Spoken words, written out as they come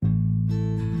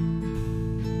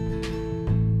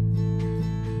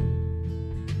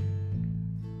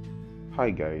Hi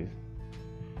guys,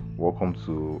 welcome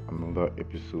to another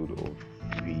episode of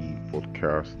the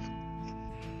podcast.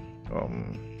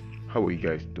 Um, how are you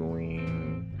guys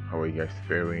doing? How are you guys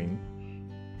faring?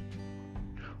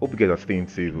 Hope you guys are staying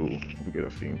safe. Hope you guys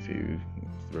are staying safe.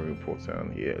 It's very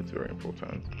important. Yeah, it's very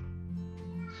important.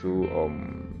 So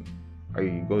I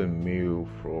got a mail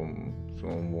from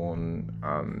someone,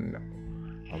 and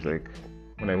I was like,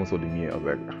 when I even saw the mail, I was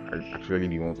like, I actually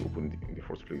didn't want to open it in the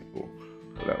first place, but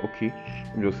I was like, okay,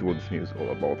 let me just see what this mail is all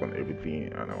about and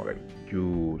everything. And I was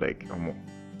like,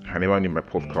 I never knew my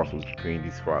podcast was going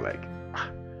this far. Like,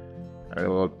 I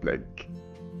never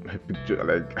I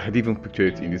didn't even picture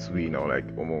it in this way. Now, like,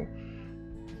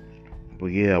 but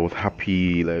yeah, I was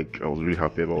happy. Like, I was really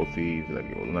happy about it. Like,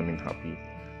 it wasn't I mean happy.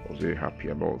 I was very happy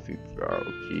about it.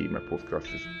 Okay, my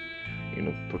podcast is,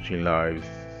 touching lives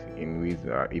in ways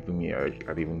that even me, I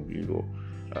didn't even really go.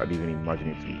 I didn't even imagine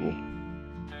it to go.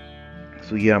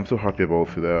 So yeah, I'm so happy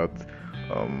about that.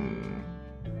 Um,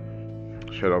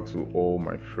 Shout out to all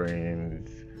my friends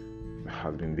that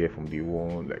has been there from day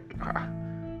one. Like,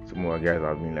 some of my guys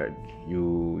have been like,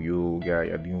 you guy,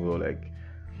 you're doing well. Like,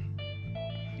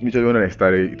 initially when I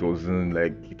started, it wasn't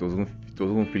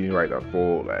feeling right at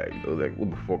all. Like, it was like,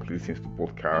 what the fuck listens to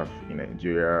podcasts in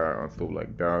Nigeria and stuff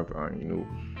like that. And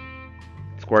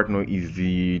it's quite not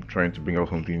easy trying to bring out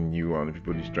something new, and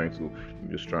people just try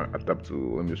and adapt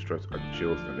to, let me just try to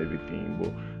adjust and everything.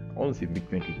 But I want to say a big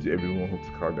thank you to everyone who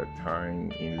took out that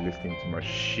time in listening to my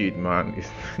shit, man.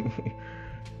 It's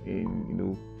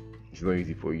and it's not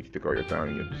easy for you to take out your time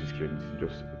in your busy schedule to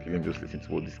just, okay, let me just listen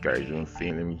to what this guy is even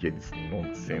saying. Let me hear this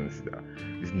nonsense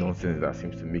that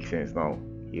seems to make sense now.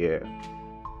 Yeah,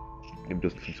 let me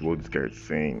just listen to what this guy is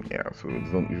saying. Yeah, so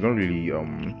it's not really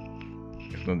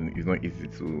it's not easy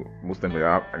to, most times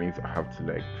I need to have to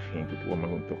like think, okay, what am I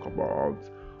going to talk about,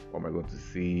 what am I going to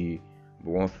say.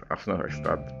 But as soon as I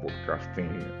start podcasting,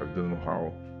 I don't know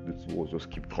how this words just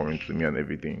keep coming to me and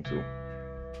everything. So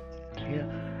yeah,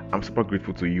 I'm super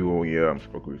grateful to you all. Yeah, I'm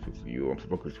super grateful to you. I'm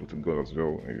super grateful to God as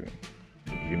well,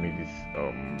 to give me this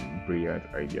brilliant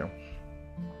idea.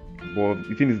 But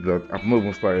the thing is that I've not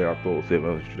even started at all. So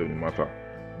it shouldn't matter.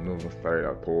 I've not even started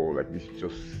at all. Like, this is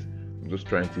just, I'm just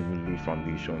trying to lay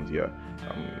foundations.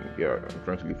 I'm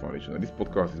trying to lay foundations. And this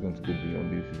podcast is going to go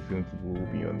beyond this. It's going to go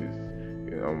beyond this.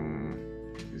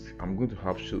 I'm going to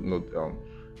have not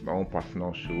my own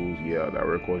personal shows. Yeah, that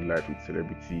record life with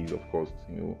celebrities, of course.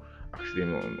 Ask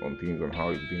them on things, on how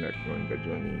it's been like running their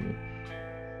journey.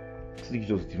 So it's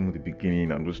just even the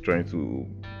beginning. I'm just trying to,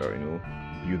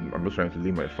 I'm just trying to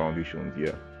lay my foundations.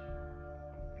 Yeah.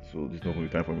 So there's not going to be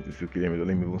time for me to say, okay, let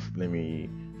me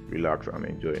relax and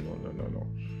enjoy. No.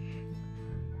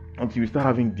 Until we start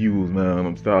having deals, man.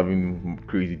 I'm start having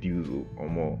crazy deals or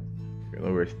more. You're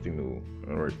not resting, no.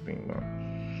 You're not resting, man.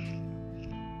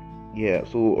 Yeah.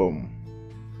 So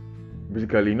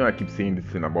basically, I keep saying this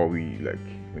thing about we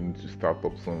need to start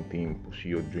up something, pursue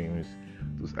your dreams,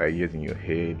 those ideas in your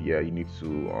head. Yeah, you need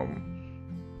to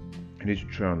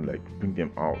try and like bring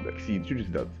them out. Like, see, the truth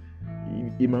is that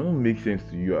it might not make sense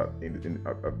to you at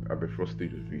the first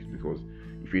stage of this, because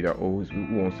if you're always who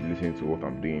wants to listen to what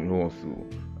I'm doing, who wants to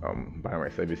buy my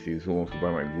services, who wants to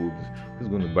buy my goods, who's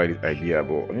going to buy this idea.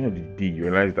 But at the end of the day, you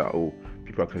realize that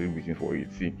people are actually waiting for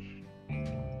it. See,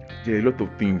 there are a lot of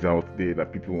things out there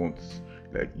that people want,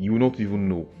 like, you will not even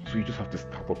know. So you just have to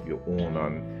start up your own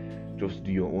and just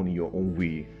do your own in your own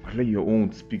way. And let your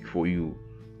own speak for you.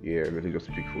 Yeah, let it just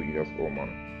speak for you. That's all, man.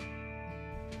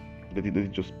 Let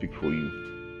it just speak for you.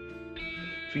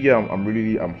 So yeah,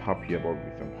 I'm happy about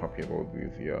this. I'm happy about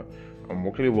this. Yeah, I'm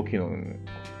actually I'm working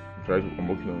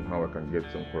on how I can get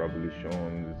some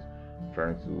collaborations,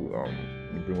 trying to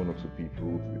bring one or two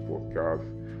people to the podcast.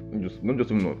 Not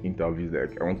just even on interviews.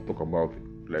 Like, I want to talk about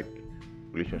like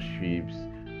relationships,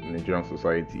 Nigerian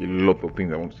society, a lot of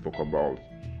things I want to talk about.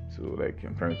 So like,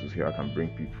 I'm trying to see how I can bring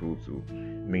people to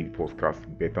make the podcast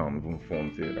better and even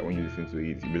fun. So that when you listen to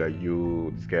it, you'll be like,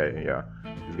 yo, this guy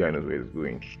knows where it's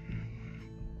going.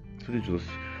 So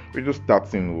we just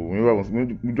starting. We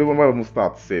don't even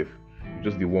start safe. We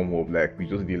just did warm up. Like, we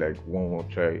just did like one more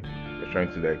try. We're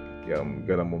trying to like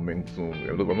get a momentum.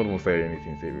 I'm not gonna say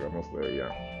anything safe. I'm not saying,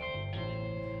 yeah.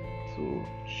 So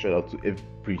shout out to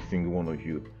every single one of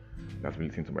you that's been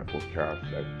listening to my podcast.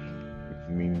 Like, it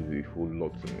means a whole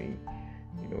lot to me.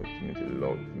 It means a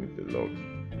lot. It means a lot.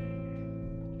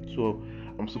 So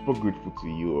I'm super grateful to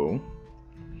you all.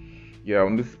 Yeah,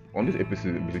 on this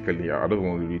episode, basically, yeah, I don't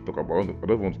want to really talk about. I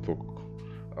don't want to talk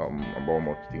about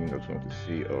much things. I just want to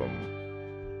say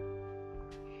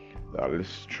that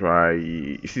let's try.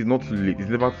 It's not too late. It's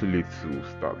never too late to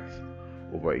start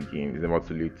over again. It's never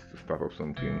too late to start up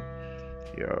something.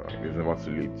 Yeah, it's never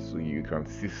too late. So you can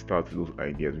still start those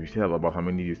ideas. We still have about how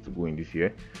many days to go in this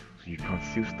year, so you can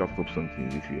still start up something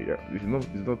this year. Yeah, it's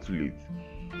not too late.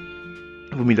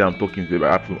 For me that I'm talking to,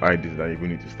 I have some ideas that I even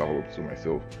need to start up to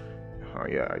myself.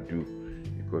 Yeah, I do,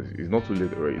 because it's not too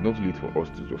late already. It's not too late for us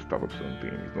to just start up something.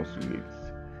 It's not too late.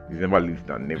 It's never late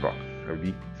than never.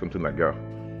 Maybe something like that.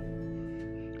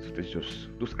 So there's just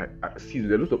those. I see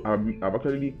there's a lot of. I've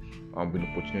actually been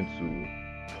opportunity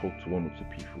to talk to one or two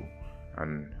people,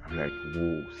 and I'm like,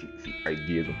 whoa, see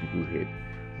ideas on people's head.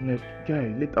 I'm like,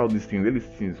 guys, let these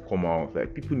things come out.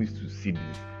 Like people need to see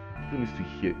this. People need to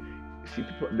hear. See,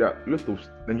 people, there are lots of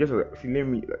Nigerians. See,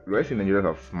 let's say Nigerians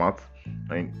are smart,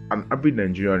 and an average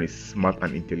Nigerian is smart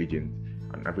and intelligent.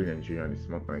 An average Nigerian is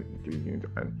smart and intelligent,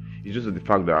 and it's just the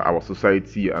fact that our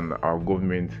society and our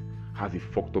government has a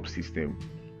fucked up system.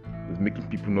 It's making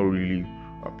people not really.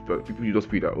 People just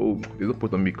feel that, oh, there's no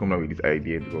point on me coming out with this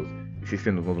idea because the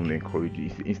system does not want to encourage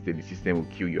it. Instead, the system will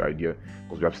kill your idea,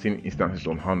 because we have seen instances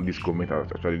on how this government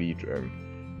has actually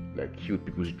like killed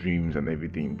people's dreams and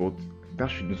everything. But that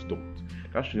shouldn't stop.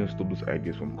 That shouldn't stop those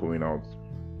ideas from coming out.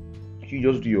 You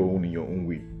just do your own in your own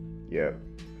way. Yeah,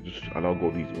 just allow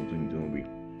God to do his own way.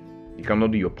 You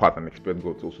cannot do your part and expect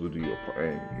God to also do your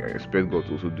part. Expect God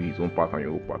to also do his own part and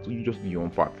your own part. So you just do your own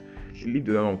part. You leave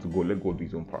the other one to God. Let God do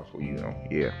his own part for you now.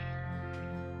 Yeah.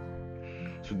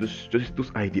 So just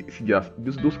those ideas. See,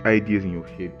 those ideas in your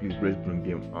head. Please, let's bring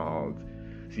them out.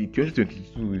 See,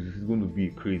 2022 is going to be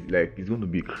crazy. Like, it's going to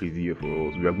be a crazy year for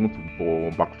us. We are going to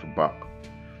ball back to back.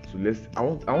 So I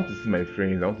want to see my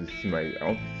friends. I want to see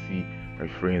my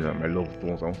friends and my loved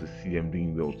ones. I want to see them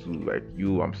doing well too. Like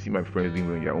I'm seeing my friends doing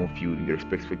well in their own field, in their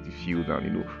respective fields,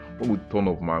 and when we turn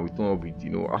up, man, we turn up with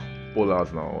us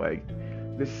ballers now. Like,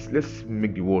 let's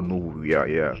make the world know who we are.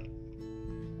 Yeah.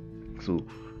 So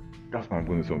that's what I'm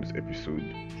going to say on this episode.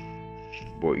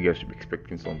 But you guys should be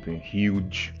expecting something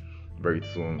huge very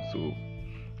soon. So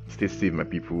stay safe, my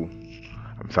people.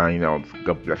 I'm signing out.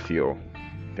 God bless you all.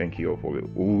 Thank you all for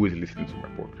always listening to my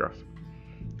podcast.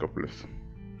 God bless.